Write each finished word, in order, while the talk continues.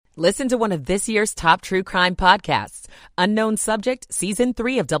Listen to one of this year's top true crime podcasts. Unknown Subject, Season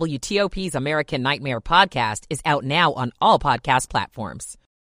 3 of WTOP's American Nightmare podcast is out now on all podcast platforms.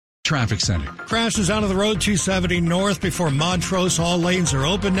 Traffic center. Crashes out of the road 270 north before Montrose. All lanes are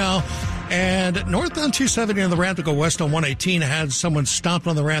open now. And northbound 270 on the ramp to go west on 118 had someone stopped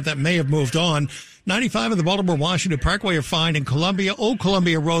on the ramp that may have moved on. 95 and the Baltimore-Washington Parkway are fine. In Columbia, Old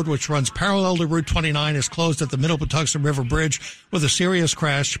Columbia Road, which runs parallel to Route 29, is closed at the Middle Patuxent River Bridge with a serious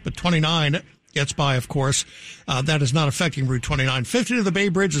crash. But 29 gets by, of course. That is not affecting Route 29. 50 to the Bay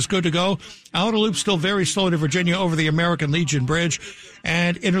Bridge is good to go. Outer Loop still very slow to Virginia over the American Legion Bridge.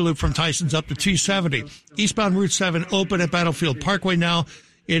 And Inner Loop from Tyson's up to 270. Eastbound Route 7 open at Battlefield Parkway now.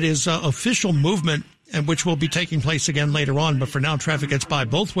 It is official movement, and which will be taking place again later on. But for now, traffic gets by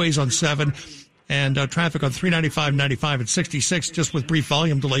both ways on 7. And traffic on 395, 95, and 66, just with brief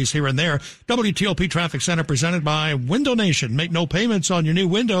volume delays here and there. WTOP Traffic Center presented by Window Nation. Make no payments on your new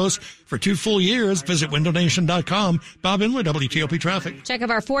windows for 2 full years. Visit windownation.com. Bob Inwood, WTOP Traffic. Check of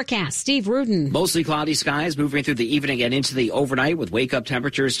our forecast. Steve Rudin. Mostly cloudy skies moving through the evening and into the overnight with wake-up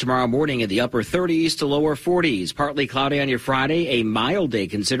temperatures tomorrow morning in the upper 30s to lower 40s. Partly cloudy on your Friday. A mild day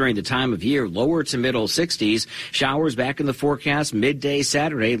considering the time of year. Lower to middle 60s. Showers back in the forecast midday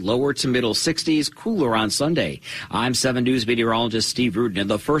Saturday. Lower to middle 60s. Cooler on Sunday. I'm 7 News meteorologist Steve Rudin in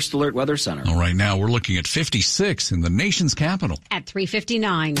the First Alert Weather Center. All right, now we're looking at 56 in the nation's capital. At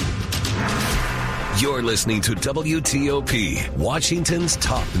 3:59. You're listening to WTOP, Washington's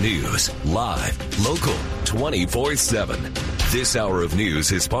top news. Live, local, 24/7. This hour of news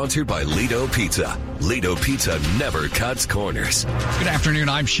is sponsored by Lido Pizza. Lido Pizza never cuts corners. Good afternoon.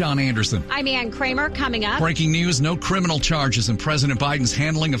 I'm Sean Anderson. I'm Ann Kramer. Coming up. Breaking news, no criminal charges in President Biden's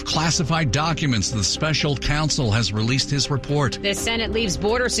handling of classified documents. The special counsel has released his report. The Senate leaves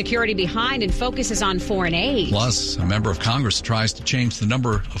border security behind and focuses on foreign aid. Plus, a member of Congress tries to change the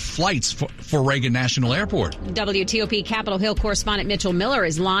number of flights for Reagan National Airport. WTOP Capitol Hill correspondent Mitchell Miller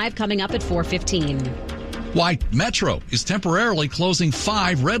is live coming up at 4:15. Why Metro is temporarily closing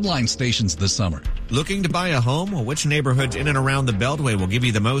 5 Red Line stations this summer. Looking to buy a home? Well, which neighborhoods in and around the Beltway will give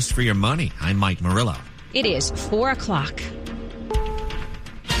you the most for your money? I'm Mike Murillo. It is 4 o'clock.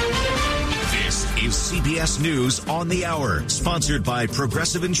 This is CBS News on the Hour, sponsored by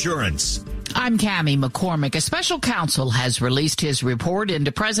Progressive Insurance. I'm Cammie McCormick. A special counsel has released his report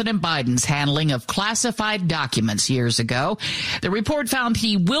into President Biden's handling of classified documents years ago. The report found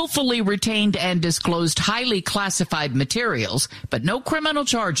he willfully retained and disclosed highly classified materials, but no criminal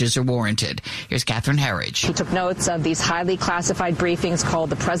charges are warranted. Here's Catherine Herridge. He took notes of these highly classified briefings called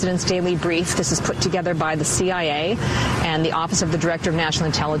the President's Daily Brief. This is put together by the CIA and the Office of the Director of National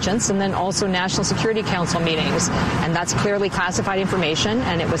Intelligence, and then also National Security Council meetings. And that's clearly classified information,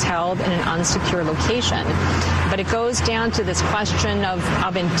 and it was held in an unsecure location. But it goes down to this question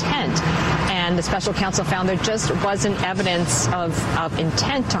of intent. And the special counsel found there just wasn't evidence of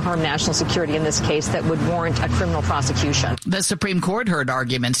intent to harm national security in this case that would warrant a criminal prosecution. The Supreme Court heard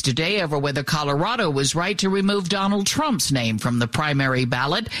arguments today over whether Colorado was right to remove Donald Trump's name from the primary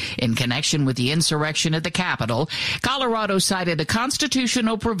ballot in connection with the insurrection at the Capitol. Colorado cited a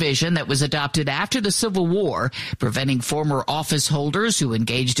constitutional provision that was adopted after the Civil War, preventing former office holders who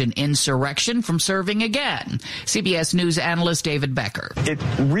engaged in insurrection from serving again. CBS News analyst David Becker. It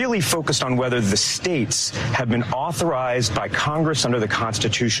really focused on whether the states have been authorized by Congress under the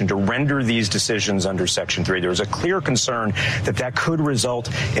Constitution to render these decisions under Section 3. There was a clear concern that that could result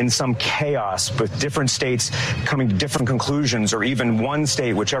in some chaos with different states coming to different conclusions, or even one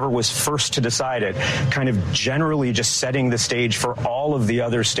state, whichever was first to decide it, kind of generally just setting the stage for all of the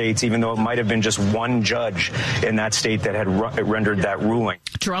other states, even though it might have been just one judge in that state that had rendered that ruling.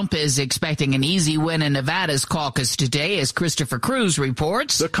 Trump is expecting an easy win in Nevada's caucus today, as Christopher Cruz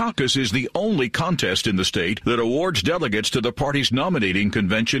reports. The caucus is the only contest in the state that awards delegates to the party's nominating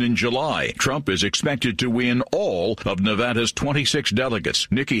convention in July. Trump is expected to win all of Nevada's 26 delegates.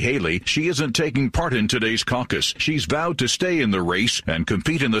 Nikki Haley, she isn't taking part in today's caucus. She's vowed to stay in the race and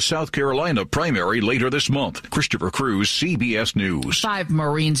compete in the South Carolina primary later this month. Christopher Cruz, CBS News. 5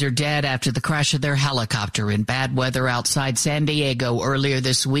 Marines are dead after the crash of their helicopter in bad weather outside San Diego earlier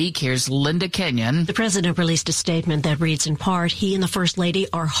this week. Here's Linda Kenyon. The president released a statement that reads in part, he and the First Lady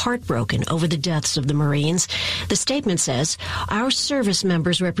are heartbroken over the deaths of the Marines. The statement says, "Our service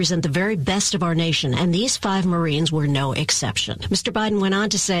members represent the very best of our nation, and these 5 Marines were no exception." Mr. Biden went on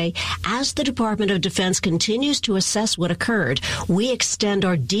to say, "As the Department of Defense continues to assess what occurred, we extend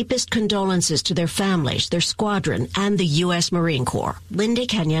our deepest condolences to their families, their squadron, and the U.S. Marine Corps." Linda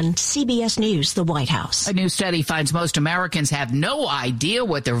Kenyon, CBS News, the White House. A new study finds most Americans have no idea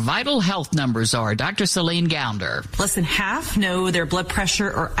what their vital health numbers are. Dr. Celine Gounder. Less than half know their blood pressure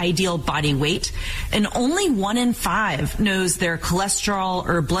or ideal body weight, and only 1 in 5 knows their cholesterol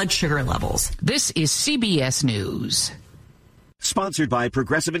or blood sugar levels. This is CBS News. Sponsored by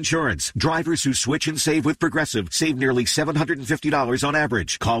Progressive Insurance. Drivers who switch and save with Progressive save nearly $750 on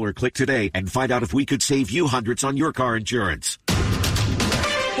average. Call or click today and find out if we could save you hundreds on your car insurance.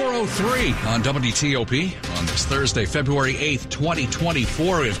 4:03 on WTOP on this Thursday, February 8th,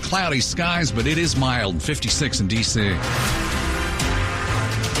 2024. We have cloudy skies, but it is mild, 56 in D.C.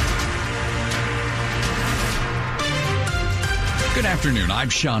 Good afternoon. I'm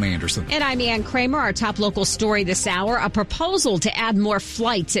Sean Anderson. And I'm Ann Kramer. Our top local story this hour. A proposal to add more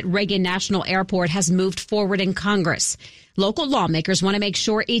flights at Reagan National Airport has moved forward in Congress. Local lawmakers want to make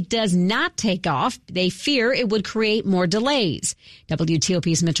sure it does not take off. They fear it would create more delays.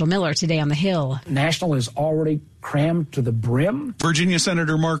 WTOP's Mitchell Miller today on the Hill. National is already crammed to the brim. Virginia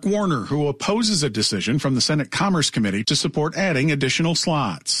Senator Mark Warner, who opposes a decision from the Senate Commerce Committee to support adding additional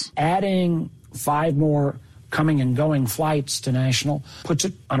slots. Adding 5 more coming and going flights to National puts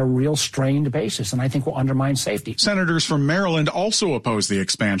it on a real strained basis, and I think will undermine safety. Senators from Maryland also oppose the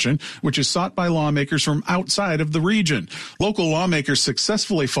expansion, which is sought by lawmakers from outside of the region. Local lawmakers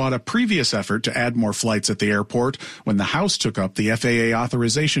successfully fought a previous effort to add more flights at the airport when the House took up the FAA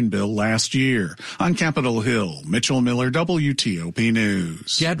authorization bill last year. On Capitol Hill, Mitchell Miller, WTOP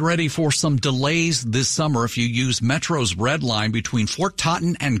News. Get ready for some delays this summer if you use Metro's Red Line between Fort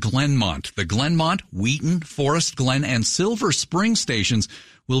Totten and Glenmont. The Glenmont, Wheaton, Forest Glen, and Silver Spring stations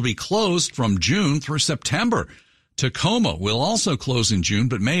will be closed from June through September. Tacoma will also close in June,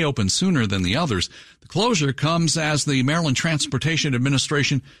 but may open sooner than the others. The closure comes as the Maryland Transportation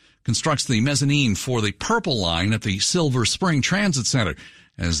Administration constructs the mezzanine for the Purple Line at the Silver Spring Transit Center.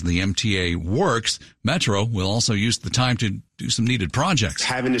 As the MTA works, Metro will also use the time to do some needed projects.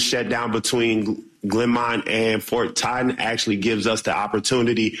 Having to shut down between Glenmont and Fort Totten actually gives us the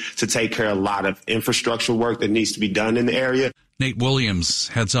opportunity to take care of a lot of infrastructure work that needs to be done in the area. Nate Williams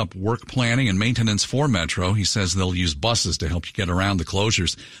heads up work planning and maintenance for Metro. He says they'll use buses to help you get around the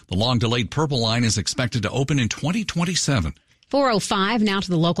closures. The long-delayed Purple Line is expected to open in 2027. 4:05 now to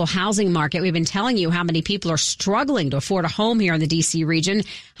the local housing market. We've been telling you how many people are struggling to afford a home here in the D.C. region.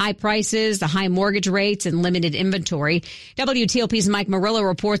 High prices, the high mortgage rates, and limited inventory. WTOP's Mike Murillo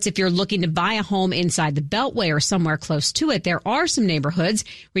reports if you're looking to buy a home inside the Beltway or somewhere close to it, there are some neighborhoods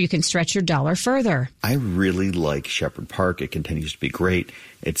where you can stretch your dollar further. I really like Shepherd Park. It continues to be great.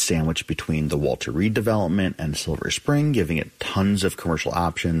 It's sandwiched between the Walter Reed development and Silver Spring, giving it tons of commercial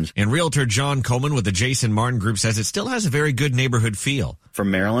options. And realtor John Coleman with the Jason Martin Group says it still has a very good neighborhood feel.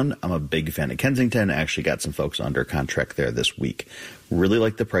 From Maryland, I'm a big fan of Kensington. I actually got some folks under contract there this week. Really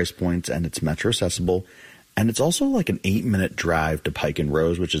like the price points, and it's metro accessible. And it's also like an 8-minute drive to Pike and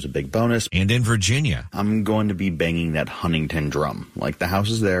Rose, which is a big bonus. And in Virginia, I'm going to be banging that Huntington drum. Like, the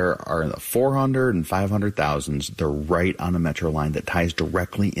houses there are in the 400 and 500,000s. They're right on a metro line that ties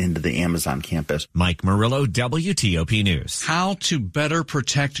directly into the Amazon campus. Mike Murillo, WTOP News. How to better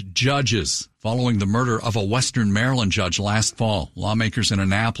protect judges. Following the murder of a Western Maryland judge last fall, lawmakers in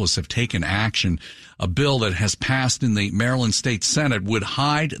Annapolis have taken action. A bill that has passed in the Maryland State Senate would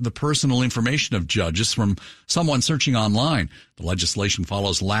hide the personal information of judges from someone searching online. The legislation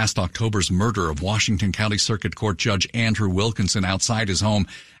follows last October's murder of Washington County Circuit Court Judge Andrew Wilkinson outside his home,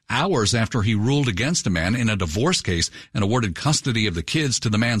 hours after he ruled against a man in a divorce case and awarded custody of the kids to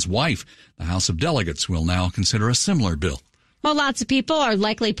the man's wife. The House of Delegates will now consider a similar bill. Well, lots of people are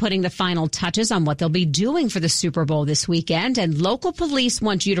likely putting the final touches on what they'll be doing for the Super Bowl this weekend, and local police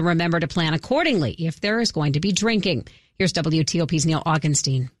want you to remember to plan accordingly if there is going to be drinking. Here's WTOP's Neil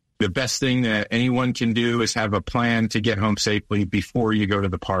Augenstein. The best thing that anyone can do is have a plan to get home safely before you go to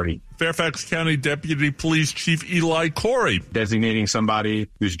the party. Fairfax County Deputy Police Chief Eli Corey. Designating somebody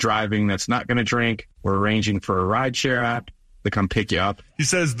who's driving that's not going to drink. We're arranging for a rideshare app to come pick you up. He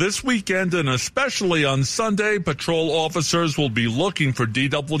says this weekend and especially on Sunday, patrol officers will be looking for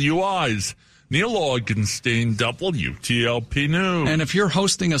DWIs. Neil Augenstein, WTOP News. And if you're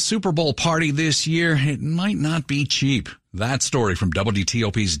hosting a Super Bowl party this year, it might not be cheap. That story from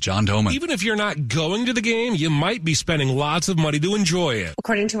WTOP's John Doman. Even if you're not going to the game, you might be spending lots of money to enjoy it.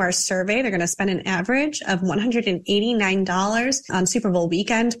 According to our survey, they're going to spend an average of $189 on Super Bowl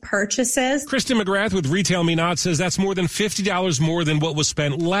weekend purchases. Kristen McGrath with Retail Me Not says that's more than $50 more than what was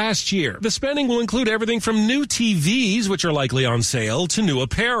spent last year. The spending will include everything from new TVs, which are likely on sale, to new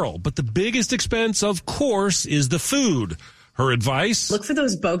apparel. But the biggest expense, of course, is the food. Her advice? Look for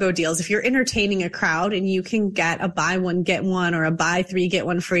those BOGO deals. If you're entertaining a crowd and you can get a buy one, get one, or a buy three, get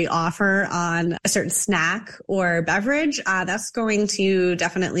one free offer on a certain snack or beverage, that's going to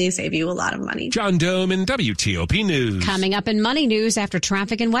definitely save you a lot of money. John Doman, WTOP News. Coming up in Money News after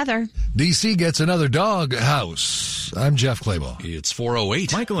traffic and weather. D.C. gets another dog house. I'm Jeff Claybaugh. It's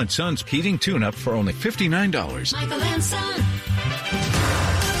 4:08. Michael & Son's heating tune-up for only $59. Michael & Son.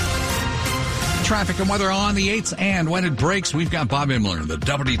 Traffic and weather on the 8th, and when it breaks, we've got Bob Imler in the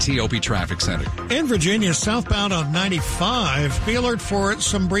WTOP Traffic Center. In Virginia, southbound on 95, be alert for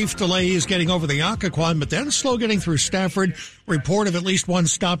some brief delays getting over the Occoquan, but then slow getting through Stafford. Report of at least one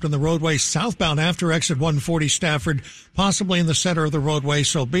stopped on the roadway southbound after exit 140 Stafford, possibly in the center of the roadway,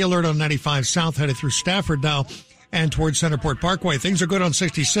 so be alert on 95 south headed through Stafford now and towards Centerport Parkway. Things are good on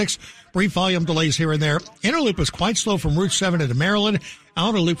 66. Brief volume delays here and there. Inner loop was quite slow from Route 7 into Maryland.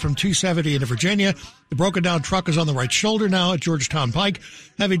 Outer loop from 270 into Virginia. The broken down truck is on the right shoulder now at Georgetown Pike.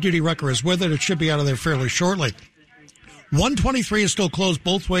 Heavy duty wrecker is with it. It should be out of there fairly shortly. 123 is still closed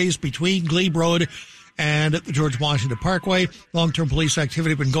both ways between Glebe Road and the George Washington Parkway. Long-term police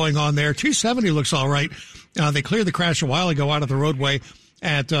activity been going on there. 270 looks all right. They cleared the crash a while ago out of the roadway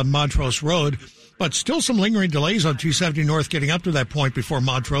at Montrose Road. But still some lingering delays on 270 North getting up to that point before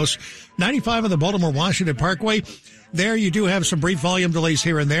Montrose. 95 on the Baltimore-Washington Parkway. There you do have some brief volume delays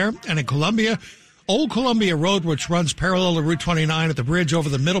here and there. And in Columbia, Old Columbia Road, which runs parallel to Route 29 at the bridge over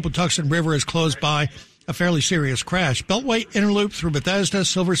the Middle Patuxent River, is closed by a fairly serious crash. Beltway Inner Loop through Bethesda,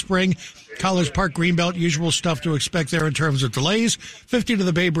 Silver Spring, College Park, Greenbelt, usual stuff to expect there in terms of delays. 50 to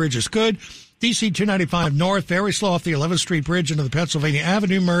the Bay Bridge is good. DC 295 North, very slow off the 11th Street Bridge into the Pennsylvania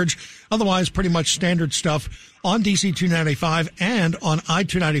Avenue merge. Otherwise, pretty much standard stuff on DC 295 and on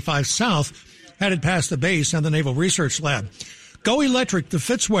I-295 South, headed past the base and the Naval Research Lab. Go electric the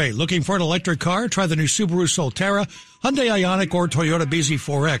Fitzway. Looking for an electric car? Try the new Subaru Solterra, Hyundai Ioniq, or Toyota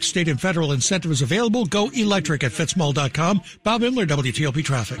BZ4X. State and federal incentives available. Go electric at fitzmall.com. Bob Imler, WTOP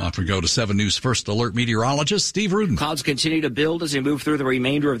Traffic. Off we go to 7 News First Alert meteorologist Steve Rudin. Clouds continue to build as we move through the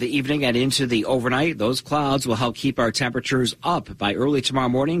remainder of the evening and into the overnight. Those clouds will help keep our temperatures up. By early tomorrow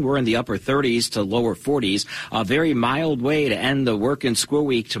morning, we're in the upper 30s to lower 40s. A very mild way to end the work and school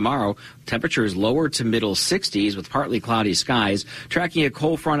week tomorrow. Temperatures lower to middle 60s with partly cloudy skies. Tracking a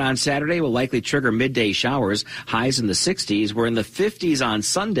cold front on Saturday will likely trigger midday showers. Highs in the 60s. We're in the 50s on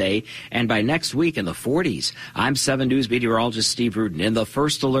Sunday, and by next week in the 40s. I'm 7 News meteorologist Steve Rudin in the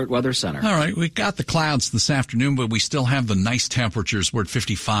First Alert Weather Center. All right, we got the clouds this afternoon, but we still have the nice temperatures. We're at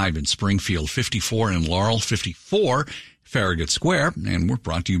 55 in Springfield, 54 in Laurel, 54 Farragut Square, and we're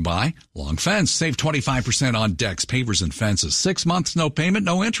brought to you by Long Fence. Save 25% on decks, pavers, and fences. 6 months, no payment,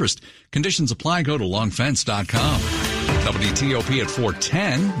 no interest. Conditions apply. Go to longfence.com. WTOP at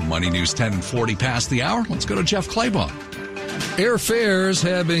 4:10. Money News 10 and 40 past the hour. Let's go to Jeff Claybaugh. Airfares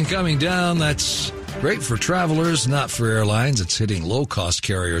have been coming down. That's great for travelers, not for airlines. It's hitting low-cost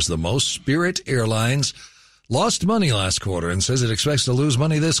carriers the most. Spirit Airlines lost money last quarter and says it expects to lose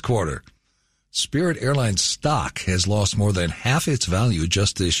money this quarter. Spirit Airlines stock has lost more than half its value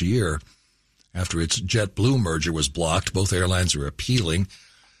just this year after its JetBlue merger was blocked. Both airlines are appealing.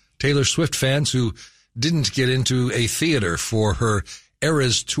 Taylor Swift fans who didn't get into a theater for her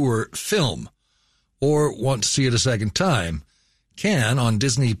Eras Tour film or want to see it a second time can on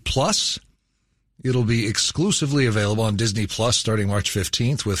Disney Plus. It'll be exclusively available on Disney Plus starting March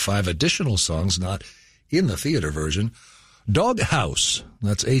 15th with 5 additional songs not in the theater version. Dog House,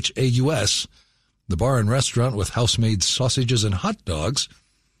 that's H-A-U-S, the bar and restaurant with house-made sausages and hot dogs,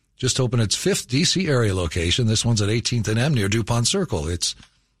 just opened its 5th D.C. area location. This one's at 18th and M near DuPont Circle. Its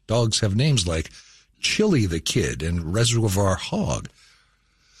dogs have names like Chili the Kid and Reservoir Hog.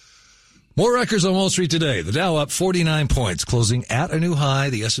 More records on Wall Street today. The Dow up 49 points, closing at a new high.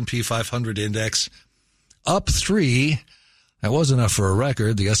 The S&P 500 index up 3. That was enough for a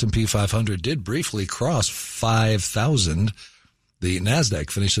record. The S&P 500 did briefly cross 5,000. The NASDAQ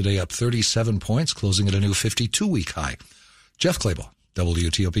finished the day up 37 points, closing at a new 52-week high. Jeff Claybaugh,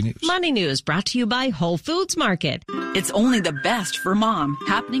 WTOP News. Money News brought to you by Whole Foods Market. It's only the best for mom,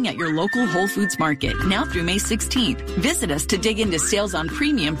 happening at your local Whole Foods Market now through May 16th. Visit us to dig into sales on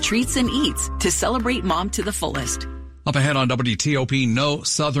premium treats and eats to celebrate mom to the fullest. Up ahead on WTOP, no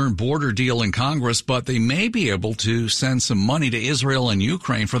southern border deal in Congress, but they may be able to send some money to Israel and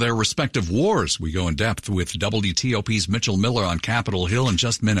Ukraine for their respective wars. We go in depth with WTOP's Mitchell Miller on Capitol Hill in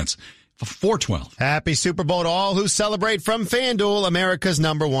just minutes. 412. Happy Super Bowl to all who celebrate from FanDuel, America's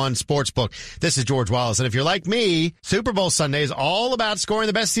 #1 sportsbook. This is George Wallace, and if you're like me, Super Bowl Sunday is all about scoring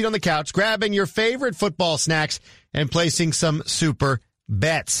the best seat on the couch, grabbing your favorite football snacks, and placing some super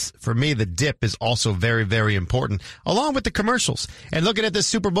bets. For me, the dip is also very, very important, along with the commercials. And looking at this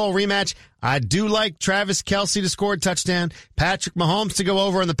Super Bowl rematch, I do like Travis Kelce to score a touchdown, Patrick Mahomes to go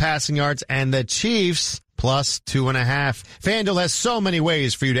over on the passing yards, and the Chiefs plus 2.5. FanDuel has so many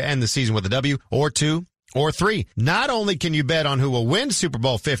ways for you to end the season with a W or 2 or 3. Not only can you bet on who will win Super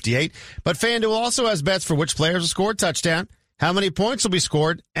Bowl 58, but FanDuel also has bets for which players will score a touchdown, how many points will be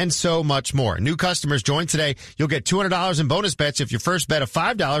scored, and so much more. New customers join today. You'll get $200 in bonus bets if your first bet of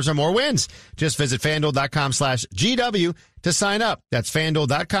 $5 or more wins. Just visit FanDuel.com/GW to sign up. That's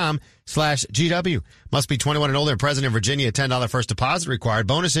FanDuel.com/GW. Must be 21 and older and present in Virginia. A $10 first deposit required.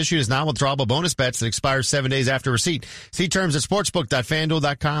 Bonus issued is non-withdrawable bonus bets that expires 7 days after receipt. See terms at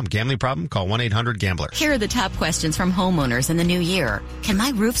sportsbook.fanduel.com. Gambling problem? Call 1-800-GAMBLER. Here are the top questions from homeowners in the new year. Can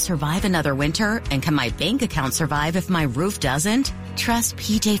my roof survive another winter? And can my bank account survive if my roof doesn't? Trust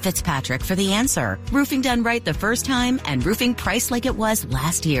PJ Fitzpatrick for the answer. Roofing done right the first time and roofing priced like it was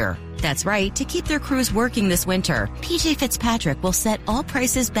last year. That's right. To keep their crews working this winter, PJ Fitzpatrick will set all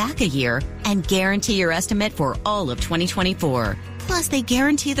prices back a year and guarantee your estimate for all of 2024. Plus, they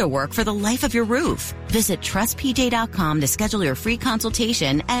guarantee their work for the life of your roof. Visit trustpj.com to schedule your free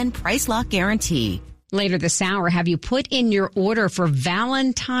consultation and price lock guarantee. Later this hour, have you put in your order for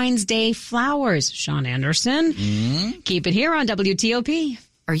Valentine's Day flowers? Sean Anderson. Keep it here on WTOP.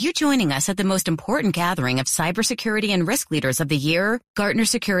 Are you joining us at the most important gathering of cybersecurity and risk leaders of the year? Gartner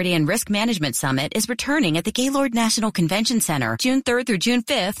Security and Risk Management Summit is returning at the Gaylord National Convention Center, June 3rd through June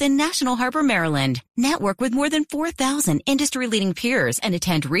 5th in National Harbor, Maryland. Network with more than 4,000 industry-leading peers and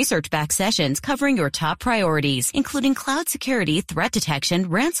attend research-backed sessions covering your top priorities, including cloud security, threat detection,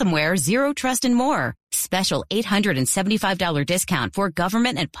 ransomware, zero trust, and more. Special $875 discount for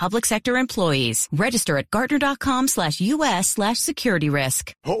government and public sector employees. Register at Gartner.com/US/security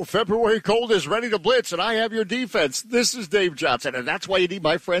risk. Oh, February cold is ready to blitz, and I have your defense. This is Dave Johnson, and that's why you need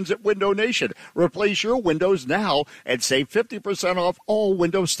my friends at Window Nation. Replace your windows now and save 50% off all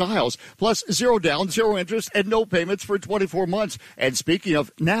window styles. Plus, 0 down, 0 interest, and no payments for 24 months. And speaking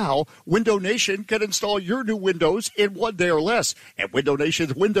of now, Window Nation can install your new windows in 1 day or less. And Window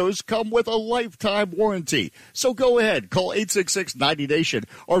Nation's windows come with a lifetime warranty. So go ahead, call 866-90NATION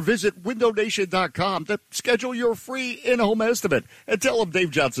or visit windownation.com to schedule your free in-home estimate and tell them Dave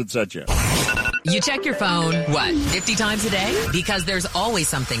Johnson sent you. You check your phone, 50 times a day? Because there's always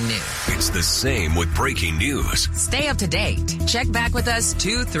something new. It's the same with breaking news. Stay up to date. Check back with us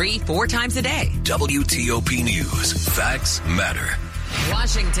 2, 3, 4 times a day. WTOP News. Facts matter.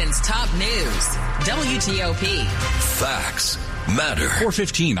 Washington's top news. WTOP. Facts matter.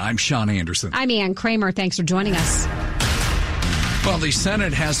 4:15, I'm Sean Anderson. I'm Ann Kramer. Thanks for joining us. Well, the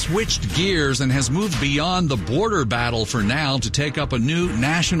Senate has switched gears and has moved beyond the border battle for now to take up a new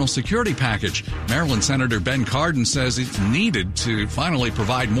national security package. Maryland Senator Ben Cardin says it's needed to finally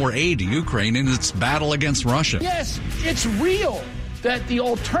provide more aid to Ukraine in its battle against Russia. Yes, it's real that the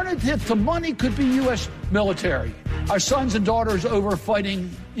alternative to money could be U.S. military. Our sons and daughters over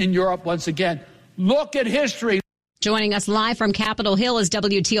fighting in Europe once again. Look at history. Joining us live from Capitol Hill is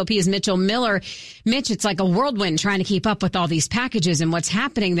WTOP's Mitchell Miller. Mitch, it's like a whirlwind trying to keep up with all these packages and what's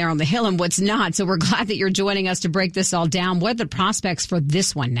happening there on the Hill and what's not. So we're glad that you're joining us to break this all down. What are the prospects for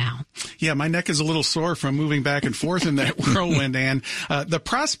this one now? Yeah, my neck is a little sore from moving back and forth in that whirlwind, and the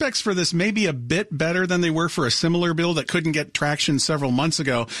prospects for this may be a bit better than they were for a similar bill that couldn't get traction several months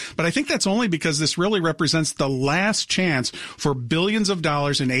ago. But I think that's only because this really represents the last chance for billions of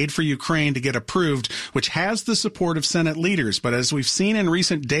dollars in aid for Ukraine to get approved, which has the support of Senate leaders. But as we've seen in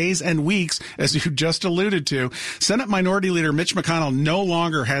recent days and weeks, as you just alluded to, Senate Minority Leader Mitch McConnell no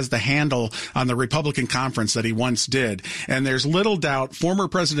longer has the handle on the Republican conference that he once did. And there's little doubt former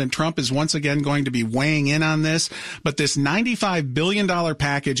President Trump is once again going to be weighing in on this. But this $95 billion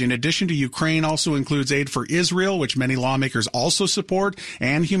package, in addition to Ukraine, also includes aid for Israel, which many lawmakers also support,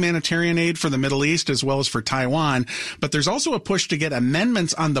 and humanitarian aid for the Middle East, as well as for Taiwan. But there's also a push to get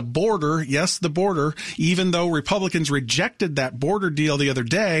amendments on the border, yes, the border, even though Republicans Republicans rejected that border deal the other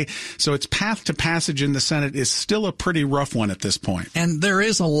day, so its path to passage in the Senate is still a pretty rough one at this point. And there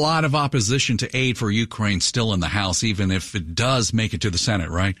is a lot of opposition to aid for Ukraine still in the House, even if it does make it to the Senate,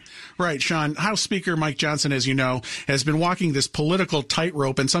 right? Right, Sean. House Speaker Mike Johnson, as you know, has been walking this political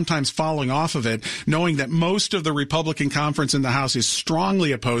tightrope and sometimes falling off of it, knowing that most of the Republican conference in the House is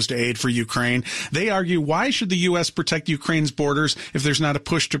strongly opposed to aid for Ukraine. They argue, why should the U.S. protect Ukraine's borders if there's not a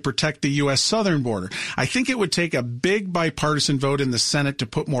push to protect the U.S. southern border? I think it would take a big bipartisan vote in the Senate to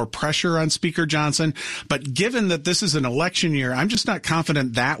put more pressure on Speaker Johnson. But given that this is an election year, I'm just not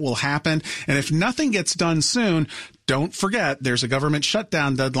confident that will happen. And if nothing gets done soon, don't forget, there's a government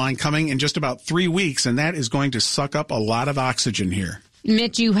shutdown deadline coming in just about 3 weeks, and that is going to suck up a lot of oxygen here.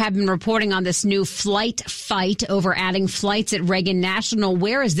 Mitch, you have been reporting on this new flight fight over adding flights at Reagan National.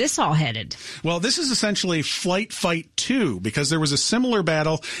 Where is this all headed? Well, this is essentially Flight Fight 2, because there was a similar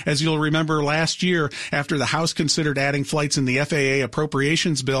battle, as you'll remember, last year after the House considered adding flights in the FAA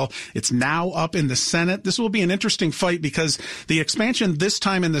appropriations bill. It's now up in the Senate. This will be an interesting fight because the expansion this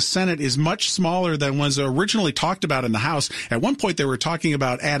time in the Senate is much smaller than was originally talked about in the House. At one point, they were talking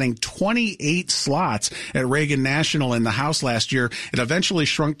about adding 28 slots at Reagan National in the House last year. It eventually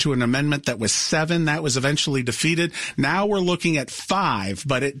shrunk to an amendment that was 7. That was eventually defeated. Now we're looking at 5,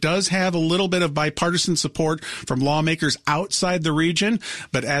 but it does have a little bit of bipartisan support from lawmakers outside the region.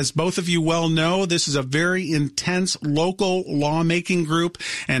 But as both of you well know, this is a very intense local lawmaking group,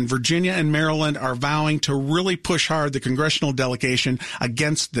 and Virginia and Maryland are vowing to really push hard the congressional delegation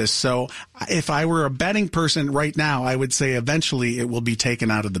against this. So if I were a betting person right now, I would say eventually it will be taken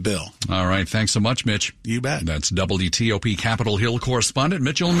out of the bill. All right. Thanks so much, Mitch. You bet. That's WTOP Capitol Hill correspondent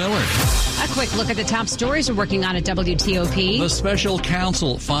Mitchell Miller. A quick look at the top stories we're working on at WTOP. The special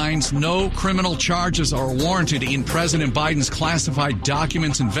counsel finds no criminal charges are warranted in President Biden's classified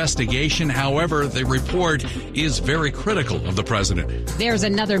documents investigation. However, the report is very critical of the president. There's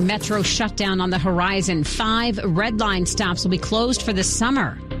another metro shutdown on the horizon. 5 red line stops will be closed for the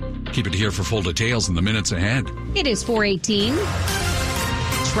summer. Keep it here for full details in the minutes ahead. It is 4:18.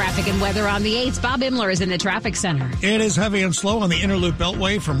 Traffic and weather on the 8th. Bob Imler is in the traffic center. It is heavy and slow on the inner loop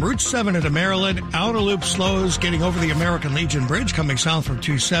beltway from Route 7 into Maryland. Outer loop slows getting over the American Legion Bridge coming south from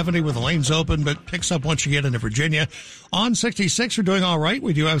 270 with the lanes open, but picks up once you get into Virginia. On 66, we're doing all right.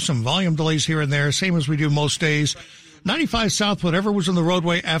 We do have some volume delays here and there, same as we do most days. 95 south, whatever was in the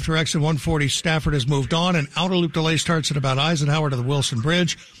roadway after exit 140 Stafford has moved on, and outer loop delay starts at about Eisenhower to the Wilson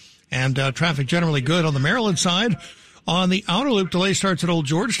Bridge. And traffic generally good on the Maryland side. On the outer loop, delay starts at Old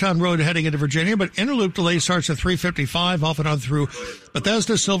Georgetown Road heading into Virginia, but inner loop delay starts at 355 off and on through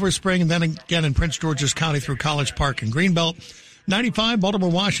Bethesda, Silver Spring, and then again in Prince George's County through College Park and Greenbelt. 95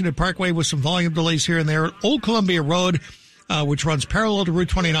 Baltimore-Washington Parkway with some volume delays here and there. Old Columbia Road, which runs parallel to Route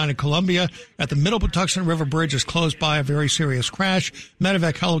 29 in Columbia, at the Middle Patuxent River Bridge is closed by a very serious crash.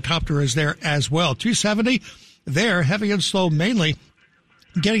 Medevac helicopter is there as well. 270 there, heavy and slow mainly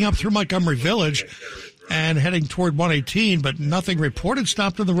getting up through Montgomery Village and heading toward 118, but nothing reported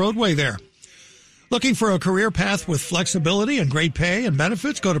stopped on the roadway there. Looking for a career path with flexibility and great pay and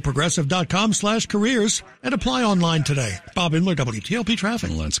benefits? Go to progressive.com/careers and apply online today. Bob Imler, WTOP Traffic.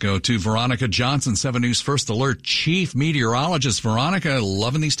 Let's go to Veronica Johnson, 7 News First Alert Chief Meteorologist. Veronica,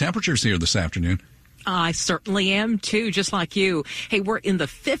 loving these temperatures here this afternoon. I certainly am, too, just like you. Hey, we're in the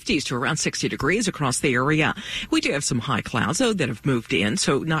 50s to around 60 degrees across the area. We do have some high clouds, though, that have moved in,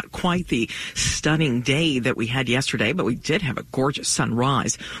 so not quite the stunning day that we had yesterday, but we did have a gorgeous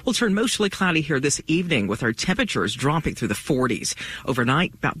sunrise. We'll turn mostly cloudy here this evening with our temperatures dropping through the 40s.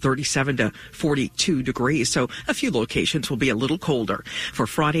 Overnight, about 37 to 42 degrees, so a few locations will be a little colder. For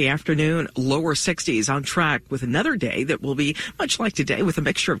Friday afternoon, lower 60s on track with another day that will be much like today with a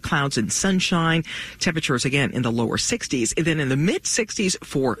mixture of clouds and sunshine. Temperatures again in the lower 60s and then in the mid 60s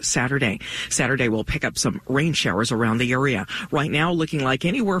for Saturday. Saturday will pick up some rain showers around the area. Right now looking like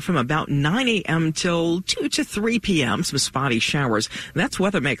anywhere from about 9 a.m. till 2 to 3 p.m. Some spotty showers. That's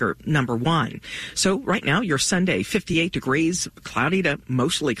Weathermaker number 1. So right now your Sunday 58 degrees, cloudy to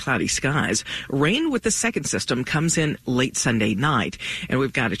mostly cloudy skies. Rain with the second system comes in late Sunday night. And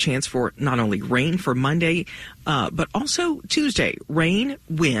we've got a chance for not only rain for Monday, but also Tuesday. Rain,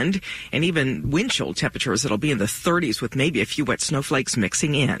 wind, and even wind chill temperatures that'll be in the 30s with maybe a few wet snowflakes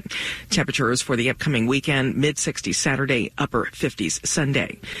mixing in. Temperatures for the upcoming weekend, mid-60s Saturday, upper 50s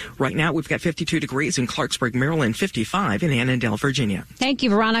Sunday. Right now, we've got 52 degrees in Clarksburg, Maryland, 55 in Annandale, Virginia. Thank you,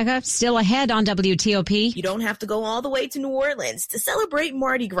 Veronica. Still ahead on WTOP. You don't have to go all the way to New Orleans to celebrate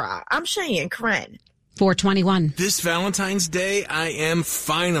Mardi Gras. I'm Cheyenne Kren. 421. This Valentine's Day, I am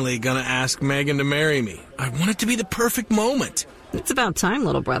finally going to ask Megan to marry me. I want it to be the perfect moment. It's about time,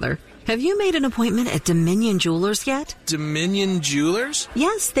 little brother. Have you made an appointment at Dominion Jewelers yet? Dominion Jewelers?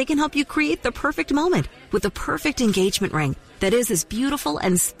 Yes, they can help you create the perfect moment with the perfect engagement ring that is as beautiful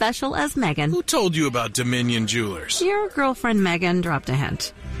and special as Megan. Who told you about Dominion Jewelers? Your girlfriend Megan dropped a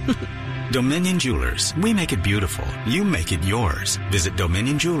hint. Dominion Jewelers. We make it beautiful. You make it yours. Visit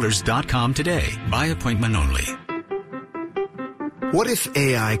DominionJewelers.com today. By appointment only. What if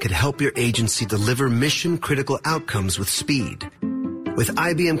AI could help your agency deliver mission-critical outcomes with speed? With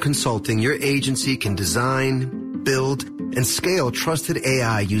IBM Consulting, your agency can design, build, and scale trusted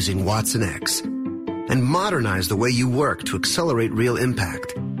AI using Watson X and modernize the way you work to accelerate real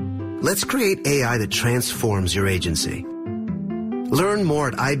impact. Let's create AI that transforms your agency. Learn more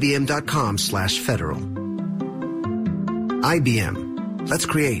at ibm.com/federal. IBM. Let's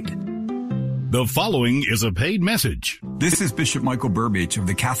create. The following is a paid message. This is Bishop Michael Burbidge of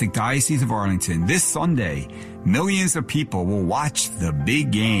the Catholic Diocese of Arlington. This Sunday, millions of people will watch the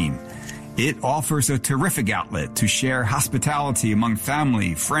big game. It offers a terrific outlet to share hospitality among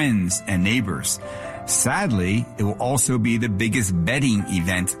family, friends, and neighbors. Sadly, it will also be the biggest betting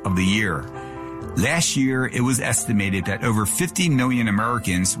event of the year. Last year, it was estimated that over 50 million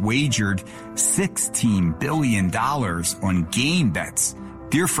Americans wagered $16 billion on game bets.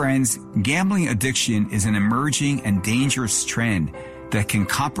 Dear friends, gambling addiction is an emerging and dangerous trend that can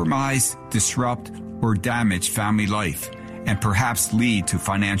compromise, disrupt, or damage family life, and perhaps lead to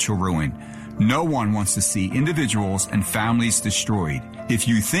financial ruin. No one wants to see individuals and families destroyed. If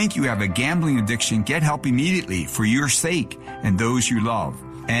you think you have a gambling addiction, get help immediately for your sake and those you love.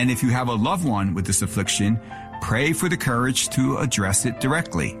 And if you have a loved one with this affliction, pray for the courage to address it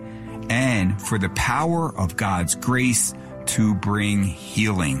directly and for the power of God's grace to bring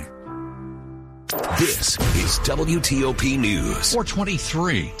healing. This is WTOP News.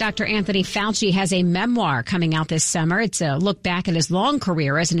 423. Dr. Anthony Fauci has a memoir coming out this summer. It's a look back at his long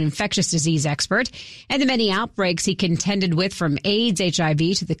career as an infectious disease expert and the many outbreaks he contended with, from AIDS, HIV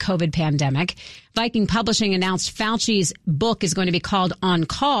to the COVID pandemic. Viking Publishing announced Fauci's book is going to be called On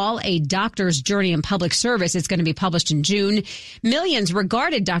Call, A Doctor's Journey in Public Service. It's going to be published in June. Millions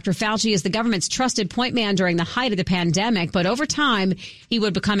regarded Dr. Fauci as the government's trusted point man during the height of the pandemic, but over time, he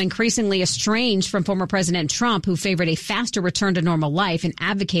would become increasingly estranged from former President Trump, who favored a faster return to normal life and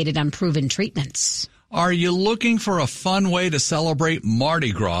advocated unproven treatments. Are you looking for a fun way to celebrate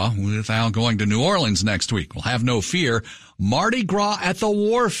Mardi Gras without going to New Orleans next week? Well, have no fear. Mardi Gras at the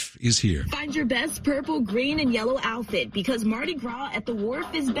Wharf is here. Find your best purple, green, and yellow outfit because Mardi Gras at the Wharf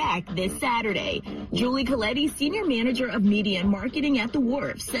is back this Saturday. Julie Coletti, Senior Manager of Media and Marketing at the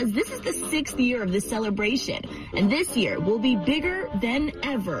Wharf, says this is the 6th year of the celebration, and this year will be bigger than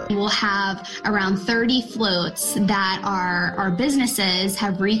ever. We'll have around 30 floats that our businesses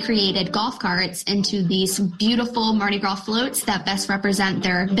have recreated golf carts into these beautiful Mardi Gras floats that best represent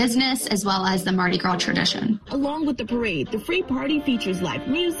their business as well as the Mardi Gras tradition. Along with the parade, the free party features live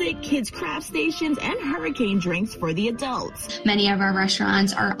music, kids' craft stations, and hurricane drinks for the adults. Many of our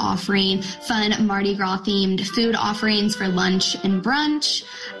restaurants are offering fun Mardi Gras-themed food offerings for lunch and brunch,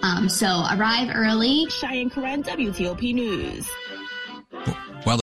 so arrive early. Cheyenne Corinne, WTOP News.